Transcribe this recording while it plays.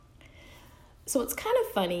So it's kind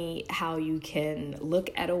of funny how you can look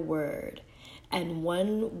at a word and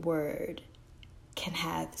one word can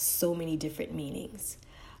have so many different meanings.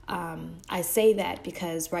 I say that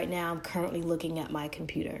because right now I'm currently looking at my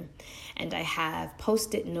computer and I have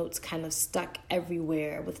Post-it notes kind of stuck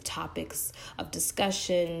everywhere with topics of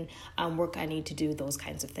discussion, work I need to do, those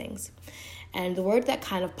kinds of things. And the word that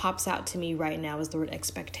kind of pops out to me right now is the word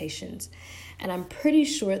expectations. And I'm pretty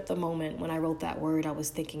sure at the moment when I wrote that word, I was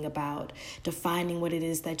thinking about defining what it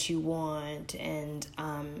is that you want and,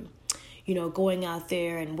 going out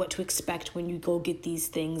there and what to expect when you go get these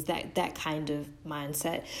things, that kind of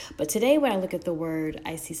mindset. But today when I look at the word,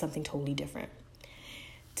 I see something totally different.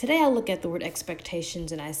 Today I look at the word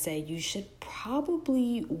expectations and I say you should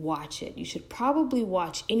probably watch it. You should probably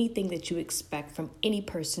watch anything that you expect from any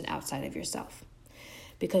person outside of yourself.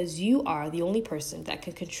 Because you are the only person that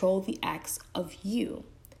can control the acts of you.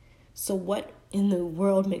 So what in the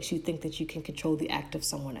world makes you think that you can control the act of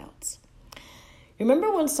someone else?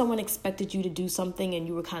 Remember when someone expected you to do something and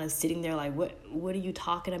you were kind of sitting there like, what are you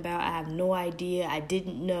talking about? I have no idea. I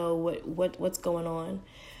didn't know what's going on.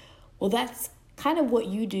 Well, that's kind of what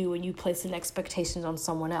you do when you place an expectation on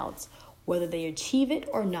someone else. Whether they achieve it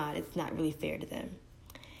or not, it's not really fair to them.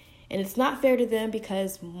 And it's not fair to them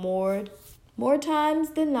because more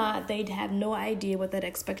times than not, they'd have no idea what that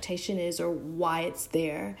expectation is or why it's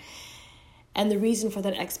there. And the reason for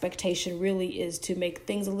that expectation really is to make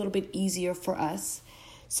things a little bit easier for us.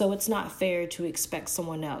 So it's not fair to expect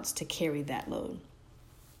someone else to carry that load.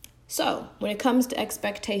 So when it comes to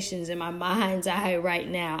expectations in my mind's eye right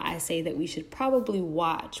now, I say that we should probably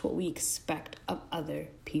watch what we expect of other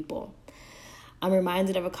people. I'm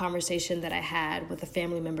reminded of a conversation that I had with a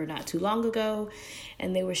family member not too long ago,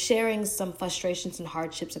 and they were sharing some frustrations and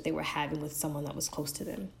hardships that they were having with someone that was close to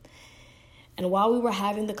them. And while we were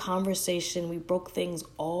having the conversation, we broke things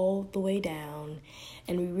all the way down,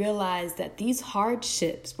 and we realized that these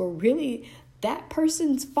hardships were really that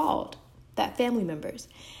person's fault, that family member's.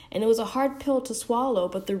 And it was a hard pill to swallow,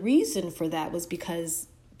 but the reason for that was because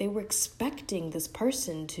they were expecting this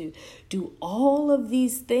person to do all of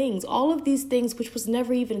these things which was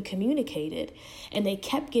never even communicated. And they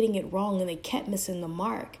kept getting it wrong and they kept missing the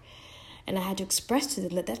mark. And I had to express to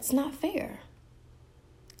them that that's not fair.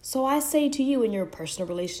 So I say to you in your personal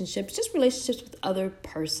relationships, just relationships with other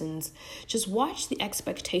persons, just watch the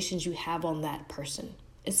expectations you have on that person,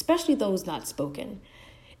 especially those not spoken.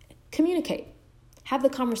 Communicate. Have the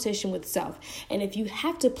conversation with self. And if you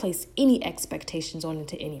have to place any expectations on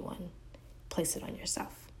into anyone, place it on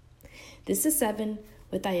yourself. This is 7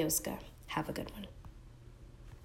 with Ioska. Have a good one.